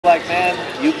Like, man,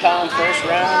 UConn first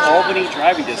round, Albany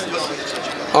driving distance.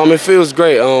 It feels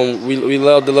great. We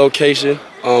love the location.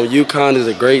 UConn is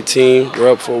a great team.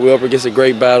 We're up against a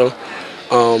great battle.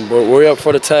 But we're up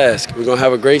for the task. We're gonna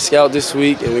have a great scout this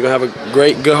week, and we're gonna have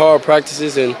a good hard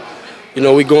practices, and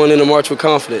we're going into March with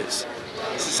confidence.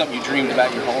 This is something you dreamed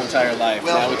about your whole entire life.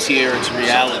 Now it's here. It's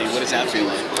reality. What does that feel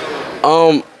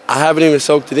like? I haven't even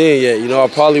soaked it in yet. I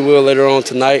probably will later on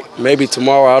tonight, maybe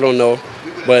tomorrow. I don't know.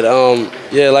 But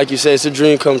yeah, like you said, it's a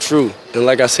dream come true. And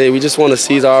like I said, we just want to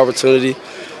seize our opportunity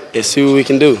and see what we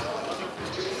can do.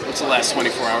 What's the last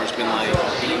 24 hours been like?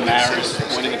 Beating Maris,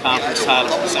 winning the conference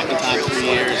title for the second time in 3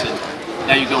 years, and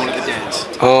now you're going to the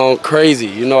dance.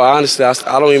 Crazy. Honestly,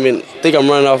 I don't even think I'm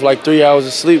running off like 3 hours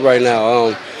of sleep right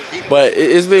now. But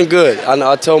it's been good.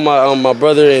 I told my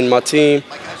brother and my team,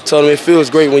 told them it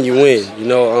feels great when you win.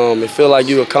 It feels like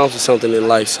you accomplished something in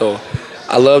life. So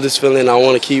I love this feeling. I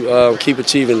want to keep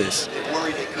achieving this.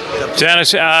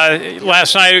 Daniss,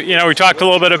 last night, we talked a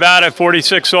little bit about it,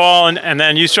 46 all, and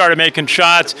then you started making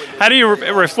shots. How do you,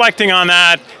 reflecting on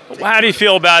that, how do you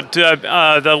feel about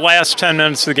the last 10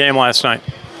 minutes of the game last night?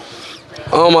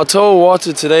 I told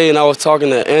Walter today, and I was talking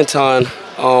to Anton,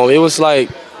 it was like,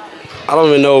 I don't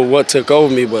even know what took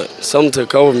over me, but something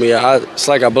took over me. It's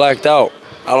like I blacked out.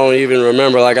 I don't even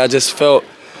remember. Like, I just felt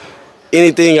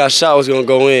anything I shot was going to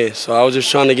go in. So I was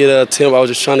just trying to get an attempt. I was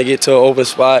just trying to get to an open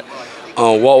spot.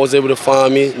 Walt was able to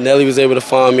find me. Nelly was able to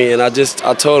find me. And I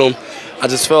told him, I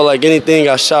just felt like anything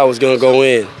I shot was going to go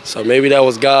in. So maybe that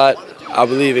was God. I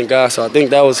believe in God. So I think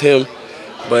that was him.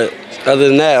 But other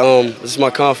than that, this is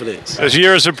my confidence. As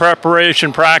years of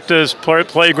preparation, practice,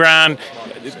 playground,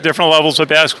 different levels of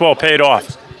basketball paid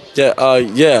off.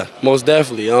 Yeah, most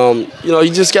definitely.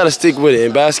 You just got to stick with it.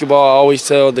 In basketball, I always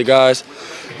tell the guys,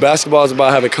 basketball is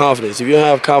about having confidence. If you don't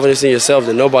have confidence in yourself,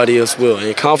 then nobody else will.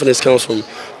 And confidence comes from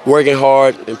working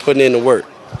hard and putting in the work.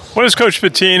 What has Coach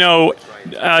Pitino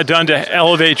done to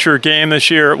elevate your game this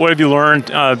year? What have you learned,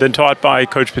 been taught by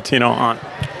Coach Pitino on?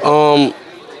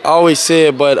 I always say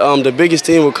it, but the biggest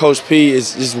thing with Coach P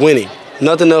is just winning.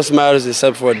 Nothing else matters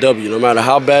except for a W, no matter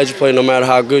how bad you play, no matter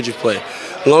how good you play.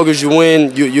 As long as you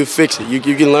win, you fix it. You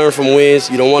can learn from wins.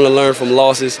 You don't want to learn from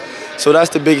losses. So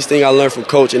that's the biggest thing I learned from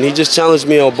Coach, and he just challenged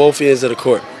me on both ends of the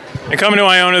court. And coming to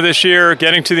Iona this year,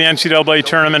 getting to the NCAA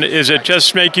tournament, is it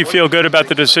just make you feel good about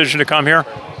the decision to come here?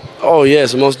 Oh,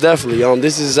 yes, most definitely.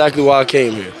 This is exactly why I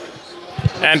came here.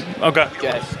 And, okay.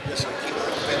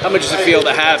 How much does it feel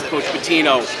to have Coach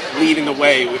Pitino leading the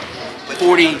way with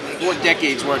 4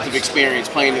 decades worth of experience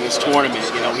playing in this tournament?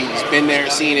 He's been there,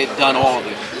 seen it, done all of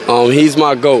it. He's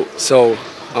my GOAT, so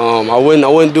I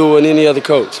wouldn't do it with any other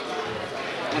coach.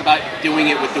 What about doing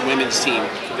it with the women's team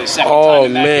for the second time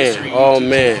in that history? Oh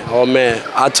man.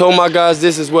 I told my guys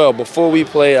this as well. Before we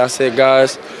played, I said,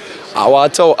 guys, I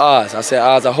told Oz,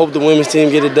 I hope the women's team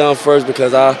get it done first,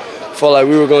 because I felt like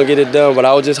we were going to get it done, but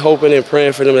I was just hoping and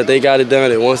praying for them that they got it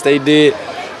done. And once they did,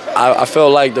 I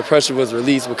felt like the pressure was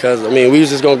released, because, we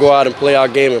was just going to go out and play our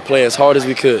game and play as hard as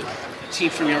we could. The team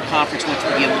from your conference went to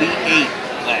the Elite Eight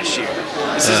last year.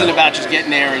 This isn't about just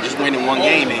getting there and just winning one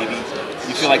game, maybe.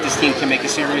 You feel like this team can make a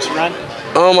serious run?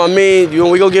 We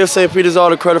going to give St. Peter's all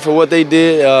the credit for what they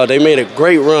did. They made a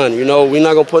great run. We're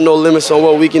not going to put no limits on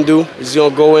what we can do. We're just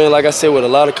going to go in, like I said, with a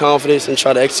lot of confidence and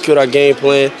try to execute our game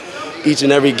plan each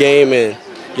and every game, and,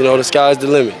 the sky's the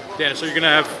limit. Dan, so you're going to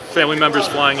have family members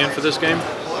flying in for this game?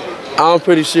 I'm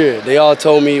pretty sure. They all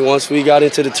told me once we got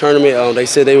into the tournament, they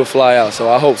said they would fly out, so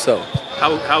I hope so.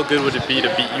 How good would it be to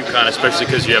beat UConn, especially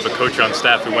because you have a coach on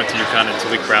staff who went to UConn until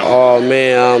the crown? Oh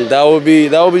man, that would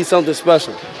be something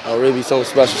special. That would really be something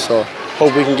special. So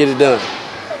hope we can get it done.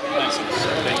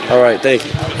 Thank you. All right, thank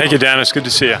you. Thank you, Daniss. Good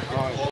to see you.